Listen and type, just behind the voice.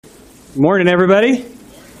Morning, everybody.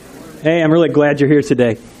 Hey, I'm really glad you're here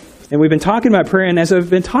today. And we've been talking about prayer, and as I've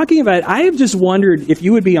been talking about it, I have just wondered if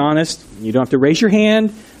you would be honest. You don't have to raise your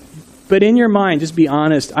hand, but in your mind, just be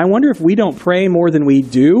honest. I wonder if we don't pray more than we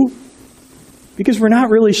do because we're not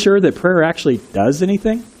really sure that prayer actually does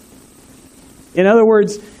anything. In other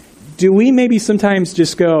words, do we maybe sometimes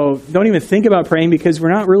just don't even think about praying because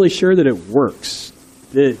we're not really sure that it works?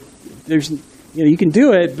 That you can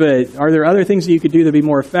do it, but are there other things that you could do to be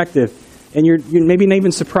more effective? And you're maybe not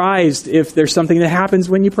even surprised if there's something that happens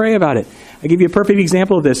when you pray about it. I'll give you a perfect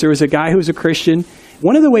example of this. There was a guy who was a Christian.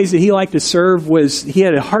 One of the ways that he liked to serve was he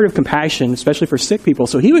had a heart of compassion, especially for sick people.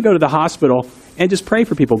 So he would go to the hospital and just pray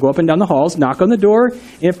for people, go up and down the halls, knock on the door.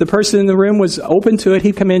 And if the person in the room was open to it,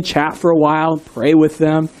 he'd come in, chat for a while, pray with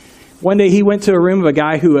them. One day he went to a room of a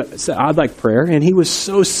guy who said, "I'd like prayer." And he was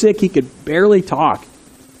so sick he could barely talk.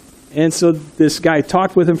 And so this guy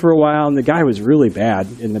talked with him for a while, and the guy was really bad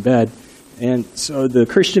in the bed. And so the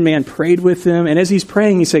Christian man prayed with him. And as he's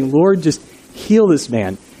praying, he's saying, "Lord, just heal this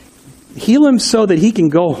man. Heal him so that he can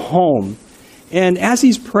go home." And as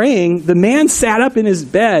he's praying, the man sat up in his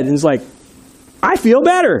bed and is like, "I feel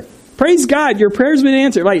better. Praise God, your prayer's been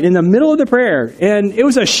answered." Right in the middle of the prayer. And it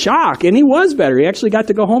was a shock. And he was better. He actually got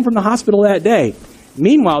to go home from the hospital that day.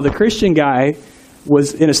 Meanwhile, the Christian guy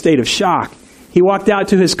was in a state of shock. He walked out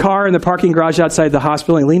to his car in the parking garage outside the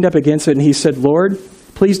hospital and leaned up against it and he said, "Lord,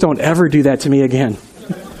 please don't ever do that to me again."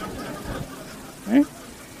 Right?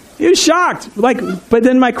 He was shocked. But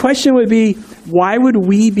then my question would be, why would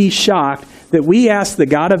we be shocked that we ask the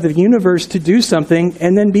God of the universe to do something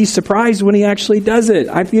and then be surprised when he actually does it?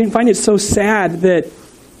 I find it so sad that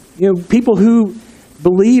people who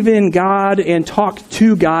believe in God and talk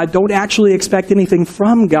to God don't actually expect anything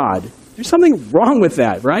from God. There's something wrong with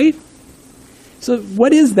that, right? So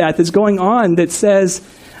what is that that's going on that says,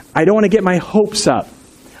 I don't want to get my hopes up.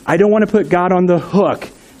 I don't want to put God on the hook.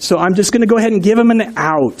 So I'm just going to go ahead and give him an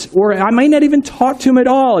out. Or I might not even talk to him at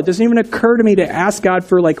all. It doesn't even occur to me to ask God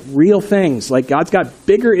for real things. God's got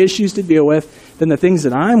bigger issues to deal with than the things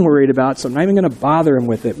that I'm worried about, so I'm not even going to bother him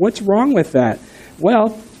with it. What's wrong with that?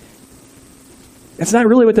 Well, that's not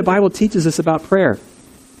really what the Bible teaches us about prayer.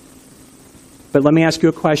 But let me ask you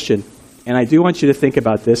a question. And I do want you to think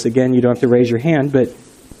about this. Again, you don't have to raise your hand, but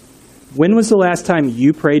when was the last time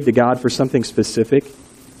you prayed to God for something specific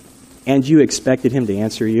and you expected him to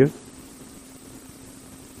answer you?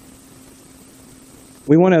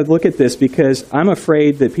 We want to look at this because I'm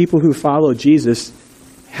afraid that people who follow Jesus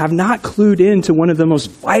have not clued into one of the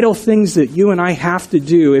most vital things that you and I have to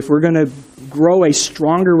do if we're going to grow a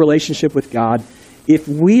stronger relationship with God. If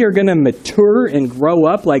we are going to mature and grow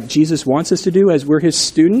up like Jesus wants us to do as we're his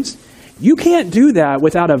students, you can't do that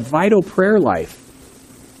without a vital prayer life.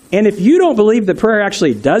 And if you don't believe that prayer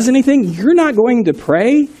actually does anything, you're not going to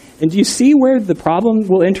pray. And do you see where the problem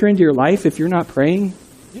will enter into your life if you're not praying?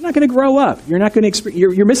 You're not going to grow up. You're not going to.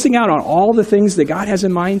 You're missing out on all the things that God has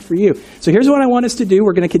in mind for you. So here's what I want us to do.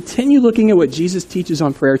 We're going to continue looking at what Jesus teaches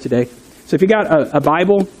on prayer today. So if you got a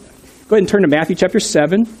Bible, go ahead and turn to Matthew chapter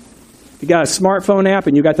 7. If you got a smartphone app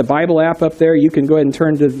and you got the Bible app up there, you can go ahead and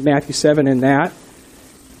turn to Matthew 7 in that.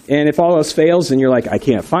 And if all else fails and you're like, I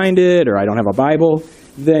can't find it or I don't have a Bible,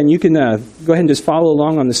 then you can go ahead and just follow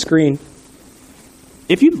along on the screen.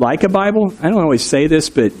 If you'd like a Bible, I don't always say this,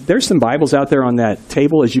 but there's some Bibles out there on that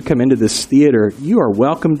table as you come into this theater. You are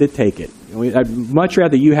welcome to take it. I'd much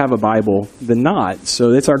rather you have a Bible than not,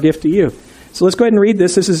 so that's our gift to you. So let's go ahead and read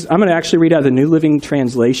this. I'm going to actually read out of the New Living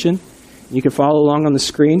Translation. You can follow along on the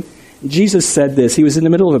screen. Jesus said this. He was in the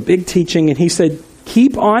middle of a big teaching, and he said,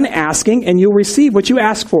 "Keep on asking, and you'll receive what you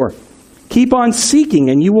ask for. Keep on seeking,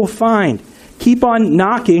 and you will find. Keep on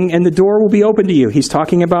knocking, and the door will be open to you." He's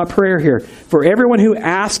talking about prayer here. "For everyone who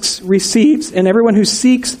asks receives, and everyone who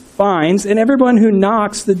seeks finds, and everyone who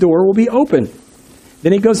knocks, the door will be open."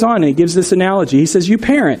 Then he goes on, and he gives this analogy. He says, "You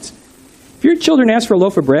parents, if your children ask for a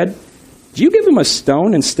loaf of bread, do you give them a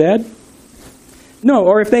stone instead? No,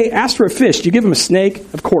 or if they ask for a fish, do you give them a snake?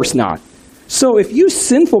 Of course not. So if you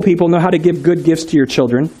sinful people know how to give good gifts to your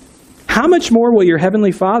children, how much more will your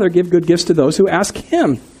heavenly Father give good gifts to those who ask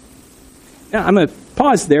him?" Now, I'm going to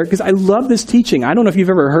pause there because I love this teaching. I don't know if you've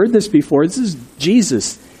ever heard this before. This is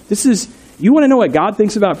Jesus. You want to know what God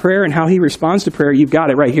thinks about prayer and how he responds to prayer? You've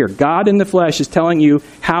got it right here. God in the flesh is telling you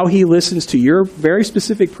how he listens to your very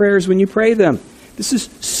specific prayers when you pray them. This is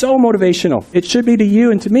so motivational. It should be to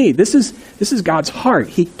you and to me. This is God's heart.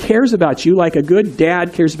 He cares about you like a good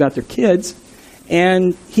dad cares about their kids.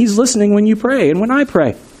 And he's listening when you pray and when I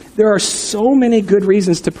pray. There are so many good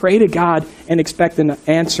reasons to pray to God and expect an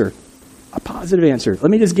answer. a positive answer. Let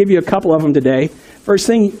me just give you a couple of them today. First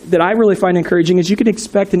thing that I really find encouraging is you can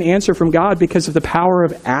expect an answer from God because of the power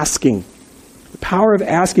of asking. The power of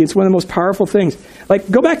asking. It's one of the most powerful things. Like,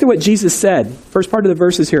 go back to what Jesus said. First part of the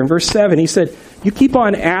verse is here. In verse 7, he said, you keep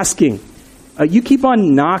on asking. You keep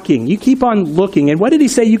on knocking. You keep on looking. And what did he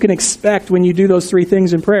say you can expect when you do those three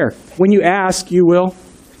things in prayer? When you ask, you will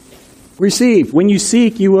receive. When you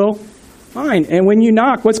seek, you will find. And when you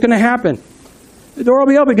knock, what's going to happen? The door will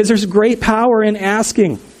be open because there's great power in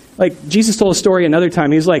asking. Like, Jesus told a story another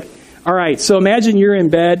time. He was like, all right, so imagine you're in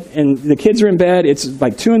bed and the kids are in bed. It's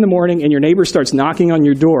like 2 a.m. and your neighbor starts knocking on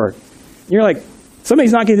your door. And you're like,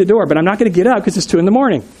 somebody's knocking at the door, but I'm not going to get up because it's 2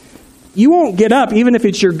 a.m. You won't get up even if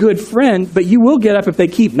it's your good friend, but you will get up if they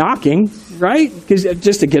keep knocking, right? Because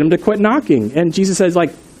just to get them to quit knocking. And Jesus says,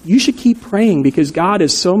 like, you should keep praying because God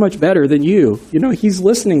is so much better than you. You know, he's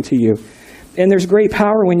listening to you. And there's great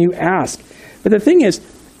power when you ask. But the thing is,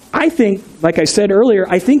 I think, like I said earlier,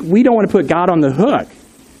 I think we don't want to put God on the hook.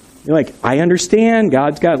 You're like, I understand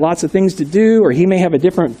God's got lots of things to do, or he may have a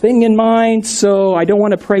different thing in mind, so I don't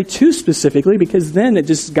want to pray too specifically because then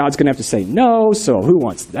God's going to have to say no, so who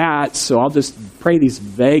wants that? So I'll just pray these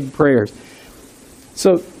vague prayers.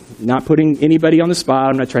 So, not putting anybody on the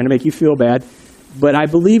spot, I'm not trying to make you feel bad, but I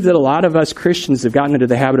believe that a lot of us Christians have gotten into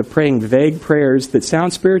the habit of praying vague prayers that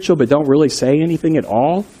sound spiritual but don't really say anything at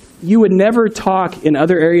all. You would never talk in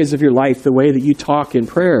other areas of your life the way that you talk in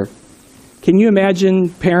prayer. Can you imagine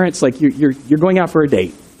parents, like you're going out for a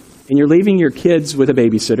date and you're leaving your kids with a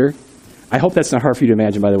babysitter? I hope that's not hard for you to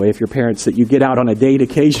imagine, by the way, if you're parents that you get out on a date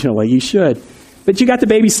occasionally. You should. But you got the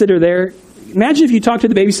babysitter there. Imagine if you talk to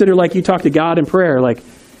the babysitter like you talk to God in prayer. Like,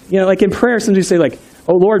 you know, like in prayer, sometimes you say like,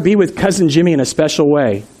 oh, Lord, be with cousin Jimmy in a special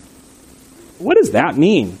way. What does that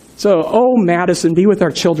mean? So, oh, Madison, be with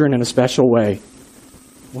our children in a special way.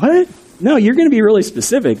 What? No, you're going to be really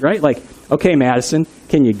specific, right? Like, okay, Madison,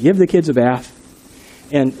 can you give the kids a bath?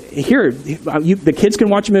 And here, the kids can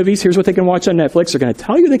watch movies. Here's what they can watch on Netflix. They're going to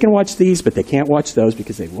tell you they can watch these, but they can't watch those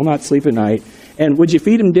because they will not sleep at night. And would you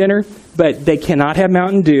feed them dinner? But they cannot have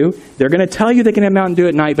Mountain Dew. They're going to tell you they can have Mountain Dew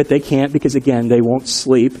at night, but they can't because, again, they won't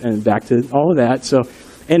sleep. And back to all of that. So,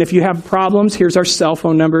 and if you have problems, here's our cell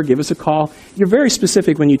phone number. Give us a call. You're very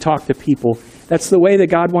specific when you talk to people. That's the way that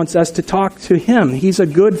God wants us to talk to him. He's a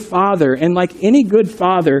good father. And like any good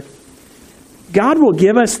father, God will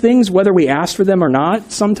give us things whether we ask for them or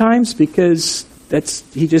not sometimes because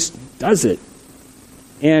he just does it.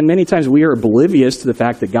 And many times we are oblivious to the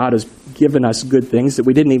fact that God has given us good things that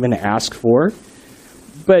we didn't even ask for.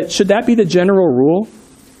 But should that be the general rule?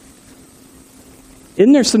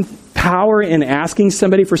 Isn't there some power in asking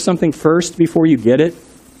somebody for something first before you get it?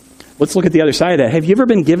 Let's look at the other side of that. Have you ever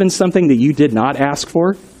been given something that you did not ask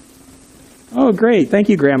for? Oh, great. Thank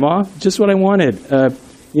you, Grandma. Just what I wanted.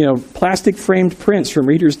 Plastic framed prints from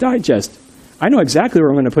Reader's Digest. I know exactly where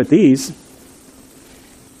I'm going to put these.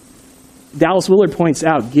 Dallas Willard points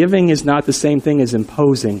out, giving is not the same thing as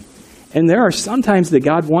imposing. And there are some times that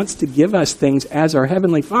God wants to give us things as our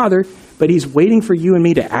Heavenly Father, but he's waiting for you and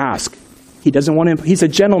me to ask. He's a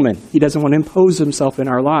gentleman. He doesn't want to impose himself in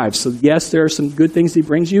our lives. So yes, there are some good things he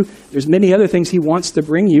brings you. There's many other things he wants to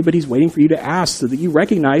bring you, but he's waiting for you to ask so that you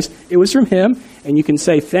recognize it was from him and you can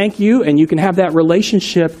say thank you and you can have that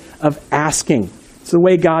relationship of asking. It's the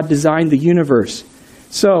way God designed the universe.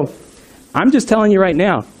 So I'm just telling you right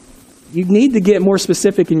now, you need to get more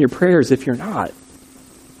specific in your prayers if you're not.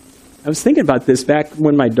 I was thinking about this back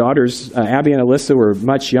when my daughters, Abby and Alyssa, were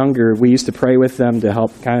much younger. We used to pray with them to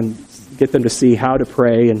help kind of get them to see how to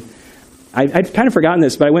pray. And I'd kind of forgotten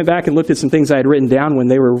this, but I went back and looked at some things I had written down when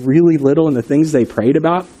they were really little and the things they prayed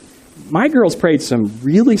about. My girls prayed some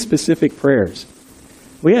really specific prayers.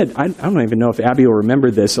 I don't even know if Abby will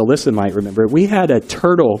remember this. Alyssa might remember. We had a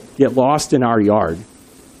turtle get lost in our yard.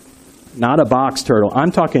 Not a box turtle.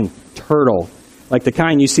 I'm talking turtle, like the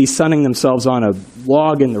kind you see sunning themselves on a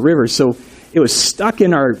log in the river. So it was stuck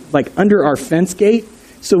in under our fence gate.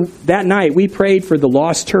 So that night we prayed for the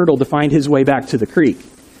lost turtle to find his way back to the creek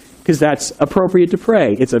because that's appropriate to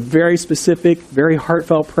pray. It's a very specific, very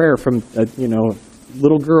heartfelt prayer from,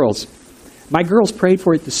 little girls. My girls prayed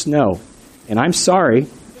for it to snow. And I'm sorry,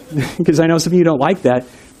 because I know some of you don't like that.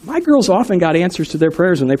 My girls often got answers to their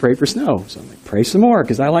prayers when they prayed for snow. So I'm like, pray some more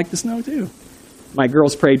because I like the snow too. My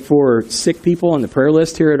girls prayed for sick people on the prayer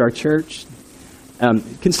list here at our church.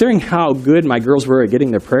 Considering how good my girls were at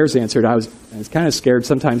getting their prayers answered, I was kind of scared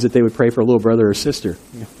sometimes that they would pray for a little brother or sister.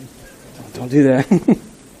 Don't do that.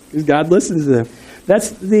 Because God listens to them. That's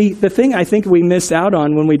the thing I think we miss out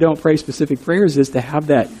on when we don't pray specific prayers is to have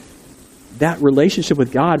that relationship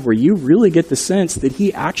with God where you really get the sense that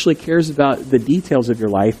he actually cares about the details of your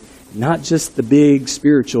life not just the big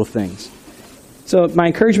spiritual things. So my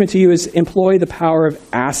encouragement to you is employ the power of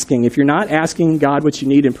asking. If you're not asking God what you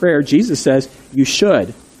need in prayer, Jesus says you should.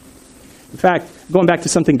 In fact, going back to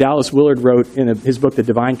something Dallas Willard wrote in his book, The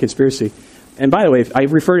Divine Conspiracy. And by the way, I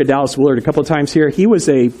refer to Dallas Willard a couple of times here. He was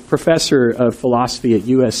a professor of philosophy at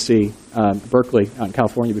USC, Berkeley, out in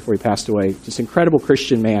California before he passed away. Just an incredible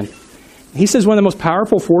Christian man. He says one of the most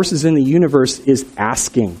powerful forces in the universe is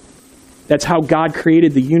asking. That's how God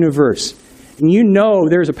created the universe. And you know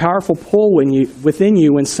there's a powerful pull within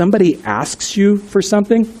you when somebody asks you for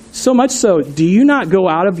something. So much so, do you not go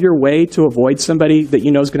out of your way to avoid somebody that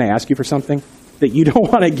you know is going to ask you for something that you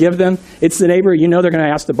don't want to give them? It's the neighbor, you know they're going to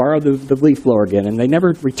ask to borrow the leaf blower again, and they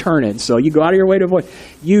never return it. So you go out of your way to avoid.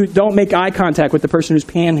 You don't make eye contact with the person who's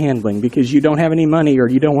panhandling because you don't have any money or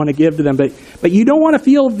you don't want to give to them. But you don't want to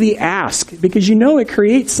feel the ask because you know it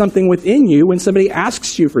creates something within you when somebody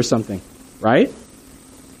asks you for something, right?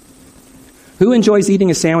 Who enjoys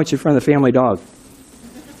eating a sandwich in front of the family dog?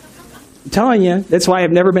 I'm telling you, that's why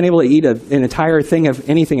I've never been able to eat an entire thing of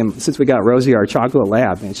anything since we got Rosie, our chocolate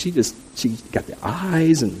lab. And she got the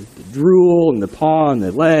eyes and the drool and the paw and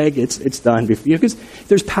the leg. It's done. Because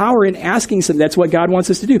there's power in asking something. That's what God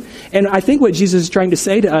wants us to do. And I think what Jesus is trying to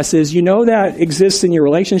say to us is, you know that exists in your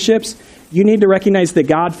relationships. You need to recognize that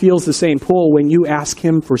God feels the same pull when you ask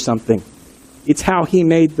him for something. It's how he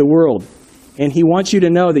made the world. And he wants you to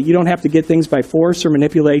know that you don't have to get things by force or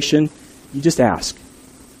manipulation. You just ask.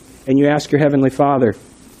 And you ask your Heavenly Father.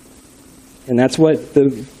 And that's what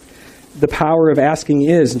the power of asking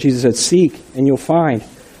is. And Jesus said, seek and you'll find.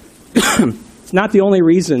 It's not the only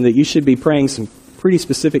reason that you should be praying some pretty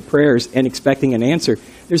specific prayers and expecting an answer.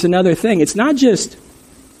 There's another thing. It's not just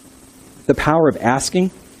the power of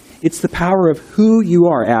asking. It's the power of who you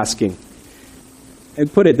are asking.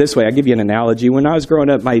 And put it this way, I'll give you an analogy. When I was growing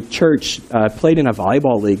up, my church played in a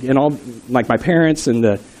volleyball league. And my parents and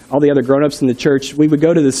all the other grown-ups in the church, we would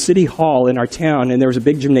go to the city hall in our town, and there was a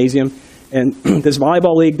big gymnasium. And this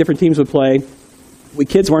volleyball league, different teams would play. We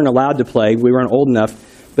kids weren't allowed to play. We weren't old enough.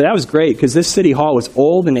 But that was great, because this city hall was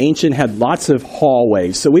old and ancient, had lots of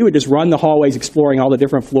hallways. So we would just run the hallways, exploring all the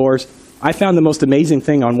different floors. I found the most amazing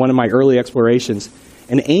thing on one of my early explorations,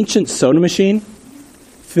 an ancient soda machine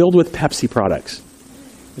filled with Pepsi products.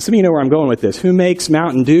 Some of you know where I'm going with this. Who makes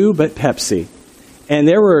Mountain Dew but Pepsi? And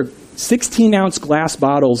there were 16-ounce glass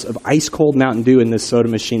bottles of ice-cold Mountain Dew in this soda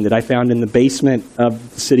machine that I found in the basement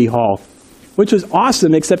of the city hall, which was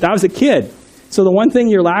awesome, except I was a kid. So the one thing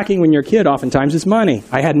you're lacking when you're a kid oftentimes is money.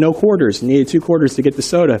 I had no quarters, needed 2 quarters to get the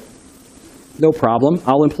soda. No problem.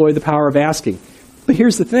 I'll employ the power of asking. But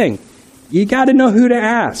here's the thing. You got to know who to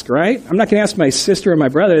ask, right? I'm not going to ask my sister or my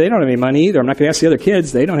brother. They don't have any money either. I'm not going to ask the other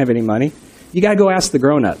kids. They don't have any money. You got to go ask the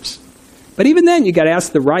grown-ups. But even then, you got to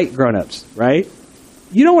ask the right grown-ups, right?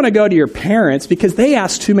 You don't want to go to your parents because they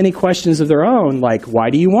ask too many questions of their own, like, why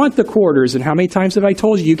do you want the quarters? And how many times have I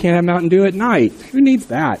told you you can't have Mountain Dew at night? Who needs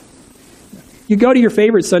that? You go to your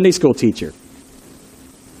favorite Sunday school teacher.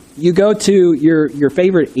 You go to your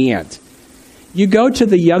favorite aunt. You go to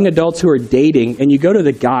the young adults who are dating, and you go to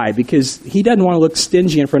the guy because he doesn't want to look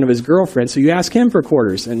stingy in front of his girlfriend, so you ask him for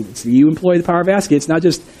quarters. And so you employ the power of asking. It's not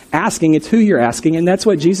just asking, it's who you're asking. And that's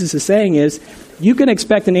what Jesus is saying is, you can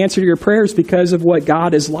expect an answer to your prayers because of what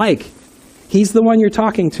God is like. He's the one you're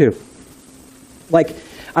talking to. Like,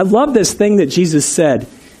 I love this thing that Jesus said.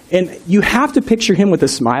 And you have to picture him with a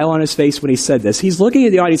smile on his face when he said this. He's looking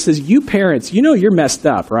at the audience and says, you parents, you know you're messed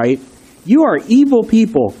up, right? You are evil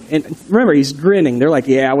people. And remember, he's grinning. They're like,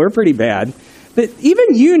 yeah, we're pretty bad. But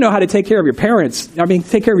even you know how to take care of your parents.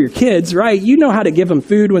 Take care of your kids, right? You know how to give them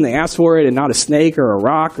food when they ask for it and not a snake or a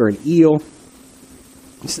rock or an eel.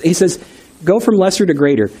 He says, go from lesser to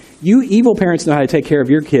greater. You evil parents know how to take care of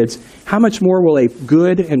your kids. How much more will a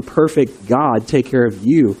good and perfect God take care of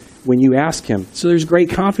you when you ask him? So there's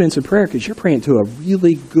great confidence in prayer because you're praying to a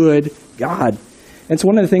really good God. And it's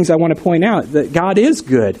one of the things I want to point out, that God is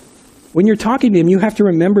good. When you're talking to him, you have to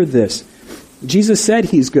remember this. Jesus said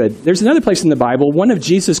he's good. There's another place in the Bible. One of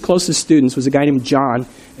Jesus' closest students was a guy named John.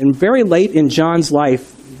 And very late in John's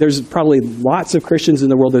life, there's probably lots of Christians in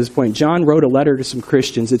the world at this point. John wrote a letter to some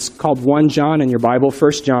Christians. It's called 1 John in your Bible,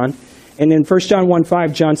 1 John. And in 1 John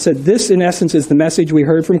 1:5, John said, this in essence is the message we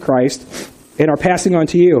heard from Christ and are passing on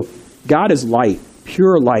to you. God is light,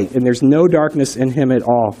 pure light, and there's no darkness in him at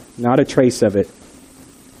all, not a trace of it.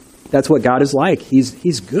 That's what God is like.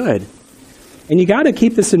 He's good. And you got to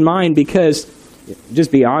keep this in mind because, just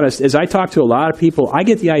be honest, as I talk to a lot of people, I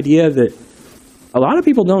get the idea that a lot of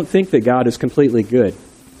people don't think that God is completely good.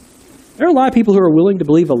 There are a lot of people who are willing to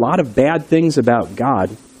believe a lot of bad things about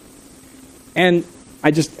God. And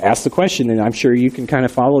I just asked the question, and I'm sure you can kind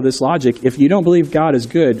of follow this logic. If you don't believe God is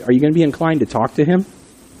good, are you going to be inclined to talk to him?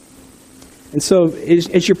 And so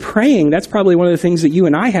as you're praying, that's probably one of the things that you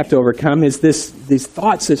and I have to overcome is these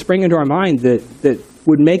thoughts that spring into our mind that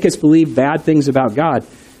would make us believe bad things about God.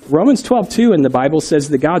 Romans 12:2 in the Bible says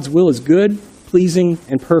that God's will is good, pleasing,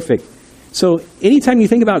 and perfect. So anytime you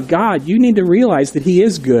think about God, you need to realize that he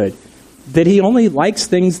is good, that he only likes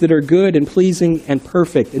things that are good and pleasing and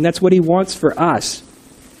perfect, and that's what he wants for us.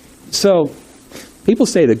 So people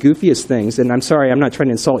say the goofiest things, and I'm sorry, I'm not trying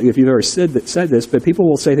to insult you if you've ever said this, but people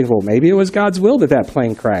will say things, well, maybe it was God's will that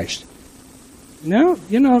plane crashed. No,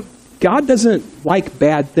 God doesn't like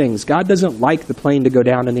bad things. God doesn't like the plane to go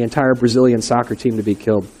down and the entire Brazilian soccer team to be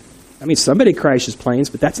killed. I mean, somebody crashes planes,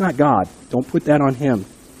 but that's not God. Don't put that on him.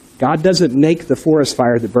 God doesn't make the forest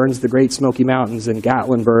fire that burns the Great Smoky Mountains and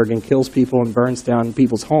Gatlinburg and kills people and burns down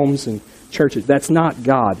people's homes and churches. That's not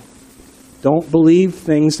God. Don't believe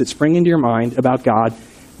things that spring into your mind about God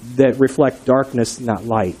that reflect darkness, not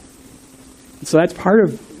light. And so that's part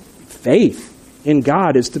of faith in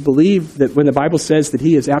God, is to believe that when the Bible says that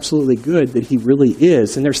he is absolutely good, that he really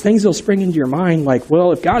is. And there's things that'll spring into your mind like,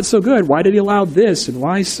 well, if God's so good, why did he allow this? And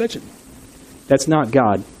why is such a... That's not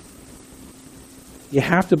God. You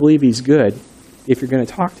have to believe he's good if you're going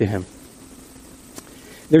to talk to him.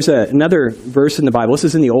 There's another verse in the Bible. This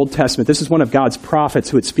is in the Old Testament. This is one of God's prophets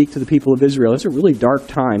who would speak to the people of Israel. It's a really dark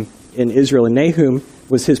time in Israel. And Nahum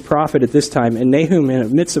was his prophet at this time. And Nahum, in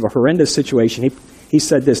the midst of a horrendous situation, he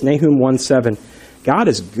said this, Nahum 1:7, God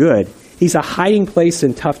is good. He's a hiding place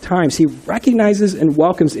in tough times. He recognizes and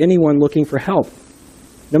welcomes anyone looking for help,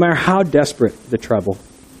 no matter how desperate the trouble.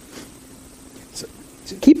 So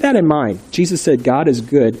keep that in mind. Jesus said God is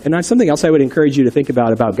good. And something else I would encourage you to think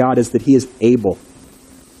about God is that he is able.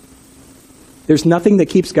 There's nothing that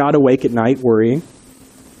keeps God awake at night worrying.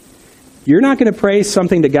 You're not going to pray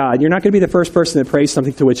something to God. You're not going to be the first person to pray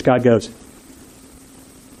something to which God goes,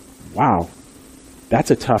 wow,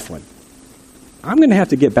 that's a tough one. I'm going to have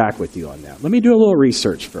to get back with you on that. Let me do a little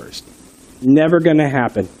research first. Never going to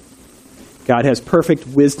happen. God has perfect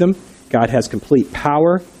wisdom. God has complete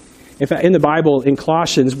power. In fact, in the Bible, in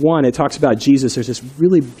Colossians 1, it talks about Jesus. There's this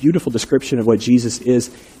really beautiful description of what Jesus is.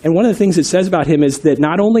 And one of the things it says about him is that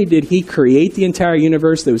not only did he create the entire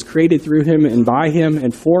universe that was created through him and by him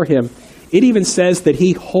and for him, it even says that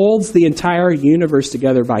he holds the entire universe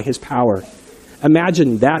together by his power.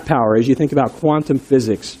 Imagine that power as you think about quantum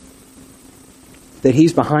physics. That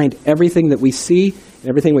he's behind everything that we see, and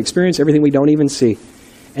everything we experience, everything we don't even see.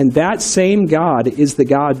 And that same God is the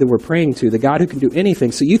God that we're praying to, the God who can do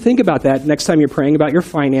anything. So you think about that next time you're praying about your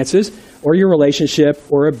finances or your relationship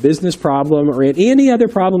or a business problem or any other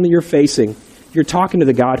problem that you're facing. You're talking to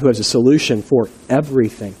the God who has a solution for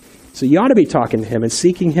everything. So you ought to be talking to him and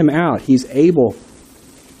seeking him out. He's able.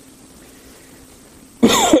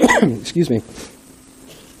 Excuse me.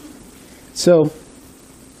 So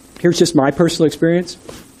here's just my personal experience.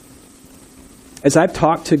 As I've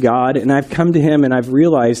talked to God and I've come to him and I've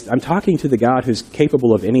realized I'm talking to the God who's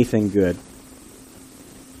capable of anything good.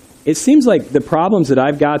 It seems like the problems that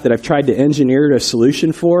I've got that I've tried to engineer a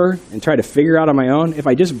solution for and try to figure out on my own, if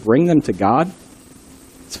I just bring them to God,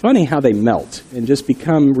 it's funny how they melt and just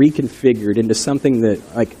become reconfigured into something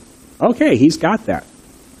that, like, okay, he's got that.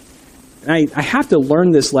 And I have to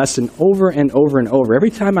learn this lesson over and over and over. Every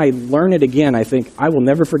time I learn it again, I think, I will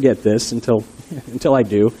never forget this until I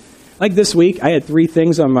do. Like this week, I had 3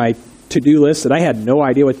 things on my to-do list that I had no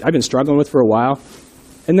idea what I've been struggling with for a while.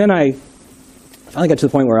 And then I finally got to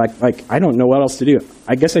the point where I don't know what else to do.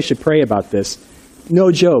 I guess I should pray about this.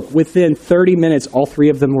 No joke. Within 30 minutes, all 3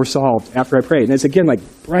 of them were solved after I prayed. And it's again like,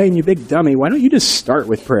 Brian, you big dummy, why don't you just start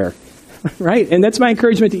with prayer? Right? And that's my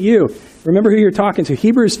encouragement to you. Remember who you're talking to.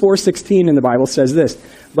 Hebrews 4:16 in the Bible says this,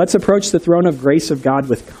 let's approach the throne of grace of God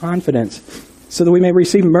with confidence so that we may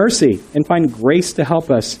receive mercy and find grace to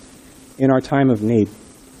help us in our time of need.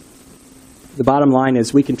 The bottom line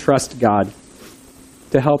is we can trust God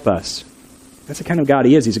to help us. That's the kind of God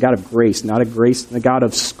he is. He's a God of grace, not a God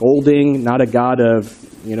of scolding, not a God of,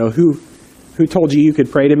 who told you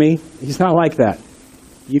could pray to me? He's not like that.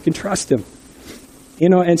 You can trust him.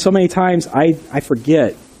 And so many times I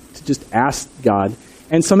forget to just ask God.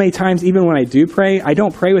 And so many times, even when I do pray, I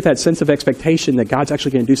don't pray with that sense of expectation that God's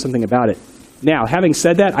actually going to do something about it. Now, having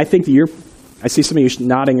said that, I think that I see some of you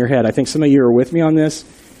nodding your head. I think some of you are with me on this.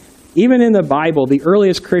 Even in the Bible, the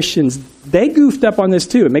earliest Christians, they goofed up on this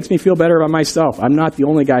too. It makes me feel better about myself. I'm not the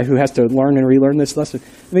only guy who has to learn and relearn this lesson.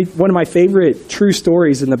 One of my favorite true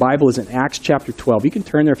stories in the Bible is in Acts chapter 12. You can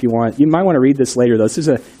turn there if you want. You might want to read this later, though. This is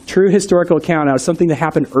a true historical account of something that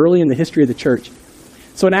happened early in the history of the church.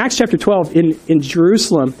 So in Acts chapter 12, in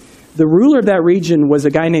Jerusalem, the ruler of that region was a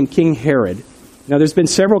guy named King Herod. Now, there's been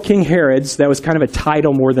several King Herods. That was kind of a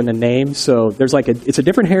title more than a name. So it's a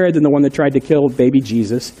different Herod than the one that tried to kill baby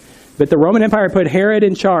Jesus. But the Roman Empire put Herod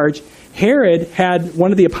in charge. Herod had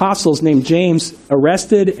one of the apostles named James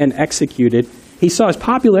arrested and executed. He saw his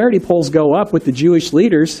popularity polls go up with the Jewish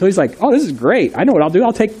leaders. So he's like, oh, this is great. I know what I'll do.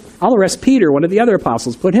 I'll arrest Peter, one of the other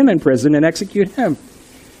apostles, put him in prison and execute him.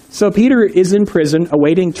 So Peter is in prison,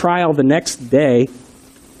 awaiting trial the next day,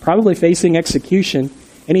 probably facing execution.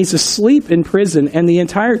 And he's asleep in prison, and the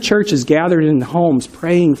entire church is gathered in homes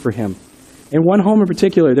praying for him. In one home in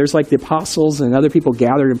particular, there's like the apostles and other people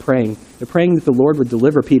gathered and praying. They're praying that the Lord would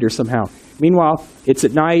deliver Peter somehow. Meanwhile, it's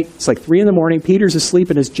at night. It's like 3 a.m. Peter's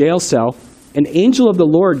asleep in his jail cell. An angel of the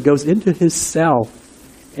Lord goes into his cell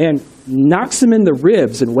and knocks him in the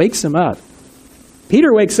ribs and wakes him up.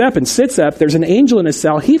 Peter wakes up and sits up. There's an angel in his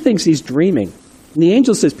cell. He thinks he's dreaming. And the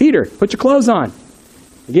angel says, Peter, put your clothes on.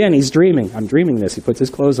 Again, he's dreaming. I'm dreaming this. He puts his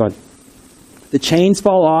clothes on. The chains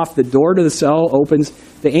fall off. The door to the cell opens.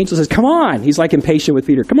 The angel says, come on. He's like impatient with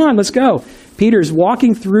Peter. Come on, let's go. Peter's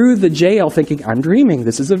walking through the jail thinking, I'm dreaming.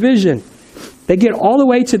 This is a vision. They get all the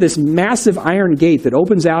way to this massive iron gate that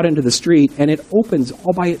opens out into the street, and it opens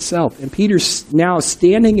all by itself. And Peter's now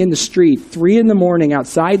standing in the street, 3 a.m.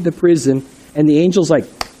 outside the prison, and the angel's like,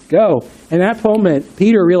 go. And at that moment,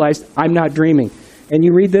 Peter realized, I'm not dreaming. And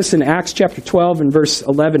you read this in Acts chapter 12 and verse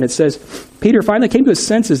 11. It says, Peter finally came to his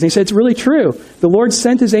senses, and he said, it's really true. The Lord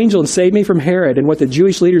sent his angel and saved me from Herod and what the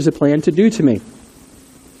Jewish leaders had planned to do to me.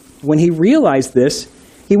 When he realized this,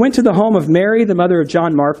 he went to the home of Mary, the mother of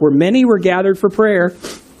John Mark, where many were gathered for prayer.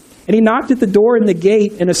 And he knocked at the door in the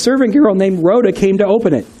gate, and a servant girl named Rhoda came to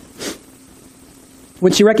open it.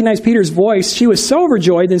 When she recognized Peter's voice, she was so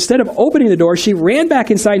overjoyed that instead of opening the door, she ran back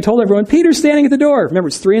inside and told everyone, Peter's standing at the door. Remember,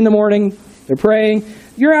 it's 3 a.m. They're praying.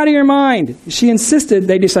 You're out of your mind. She insisted.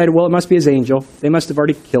 They decided, well, it must be his angel. They must have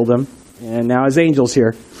already killed him, and now his angel's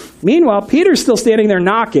here. Meanwhile, Peter's still standing there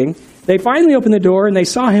knocking. They finally opened the door, and they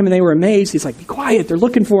saw him, and they were amazed. He's like, be quiet. They're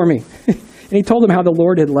looking for me. And he told them how the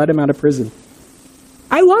Lord had led him out of prison.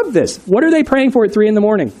 I love this. What are they praying for at 3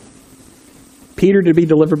 a.m? Peter to be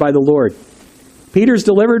delivered by the Lord. Peter's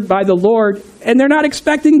delivered by the Lord, and they're not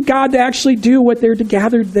expecting God to actually do what they're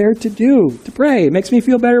gathered there to do, to pray. It makes me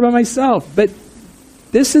feel better about myself. But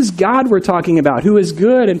this is God we're talking about, who is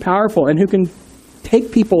good and powerful and who can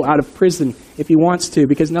take people out of prison if he wants to,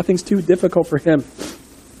 because nothing's too difficult for him.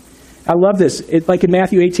 I love this. Like in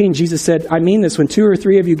Matthew 18, Jesus said, I mean this, when 2 or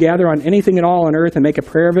 3 of you gather on anything at all on earth and make a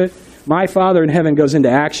prayer of it, my Father in heaven goes into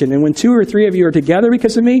action. And when 2 or 3 of you are together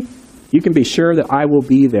because of me, you can be sure that I will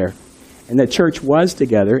be there. And the church was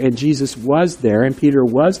together, and Jesus was there, and Peter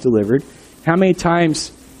was delivered. How many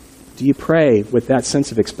times do you pray with that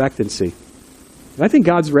sense of expectancy? And I think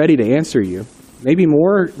God's ready to answer you. Maybe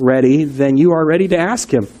more ready than you are ready to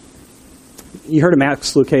ask him. You heard of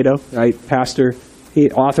Max Lucado, right? Pastor,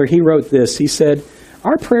 author. He wrote this. He said,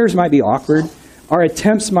 our prayers might be awkward. Our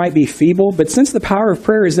attempts might be feeble. But since the power of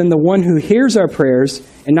prayer is in the one who hears our prayers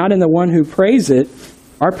and not in the one who prays it,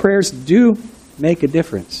 our prayers do make a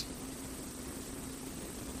difference.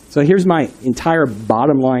 So here's my entire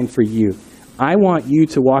bottom line for you. I want you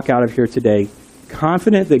to walk out of here today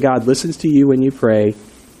confident that God listens to you when you pray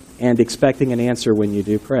and expecting an answer when you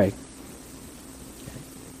do pray.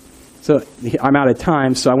 So I'm out of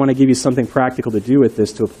time, so I want to give you something practical to do with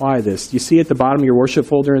this, to apply this. You see at the bottom of your worship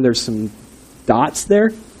folder, there's some dots there?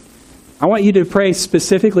 I want you to pray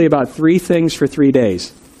specifically about 3 things for 3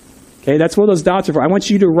 days. Okay, that's what those dots are for. I want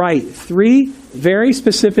you to write 3 very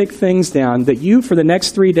specific things down that you, for the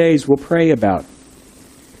next 3 days, will pray about.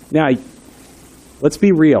 Now, let's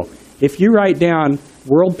be real. If you write down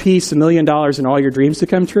world peace, $1 million, and all your dreams to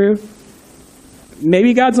come true,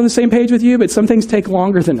 maybe God's on the same page with you, but some things take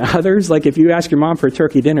longer than others. Like if you ask your mom for a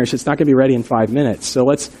turkey dinner, it's not going to be ready in 5 minutes. So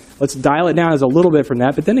let's dial it down as a little bit from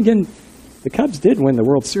that. But then again, the Cubs did win the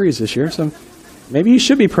World Series this year, so maybe you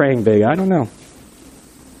should be praying big. I don't know.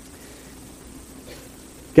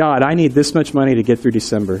 God, I need this much money to get through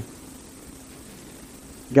December.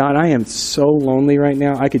 God, I am so lonely right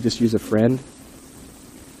now. I could just use a friend.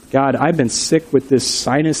 God, I've been sick with this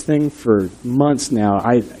sinus thing for months now.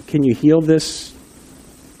 Can you heal this?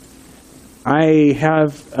 I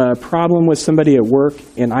have a problem with somebody at work,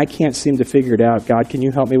 and I can't seem to figure it out. God, can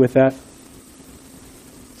you help me with that?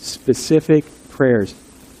 Specific prayers.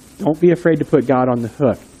 Don't be afraid to put God on the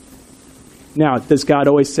hook. Now, does God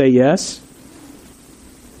always say yes?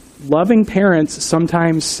 Loving parents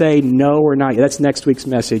sometimes say no or not. That's next week's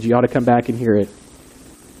message. You ought to come back and hear it.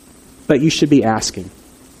 But you should be asking.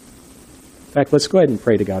 In fact, let's go ahead and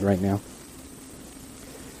pray to God right now.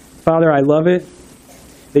 Father, I love it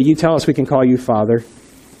that you tell us we can call you Father.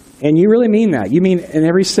 And you really mean that. You mean in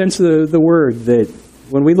every sense of the word that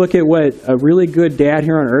when we look at what a really good dad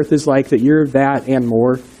here on earth is like, that you're that and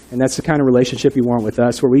more. And that's the kind of relationship you want with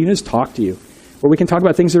us, where we can just talk to you, where we can talk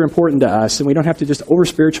about things that are important to us, and we don't have to just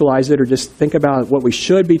over-spiritualize it or just think about what we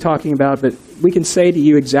should be talking about, but we can say to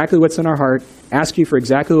you exactly what's in our heart, ask you for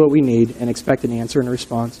exactly what we need, and expect an answer and a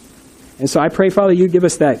response. And so I pray, Father, you give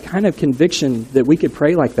us that kind of conviction that we could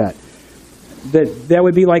pray like that. That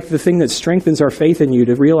would be like the thing that strengthens our faith in you,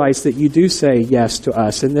 to realize that you do say yes to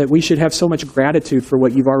us, and that we should have so much gratitude for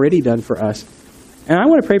what you've already done for us. And I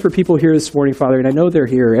want to pray for people here this morning, Father, and I know they're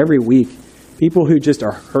here every week, people who just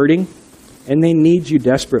are hurting, and they need you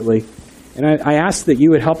desperately. And I ask that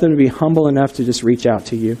you would help them to be humble enough to just reach out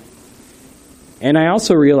to you. And I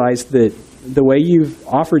also realize that the way you've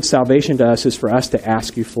offered salvation to us is for us to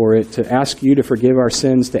ask you for it, to ask you to forgive our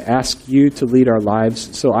sins, to ask you to lead our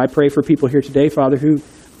lives. So I pray for people here today, Father, who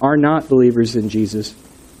are not believers in Jesus,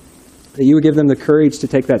 that you would give them the courage to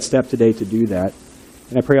take that step today to do that.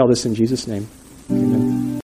 And I pray all this in Jesus' name. Amen.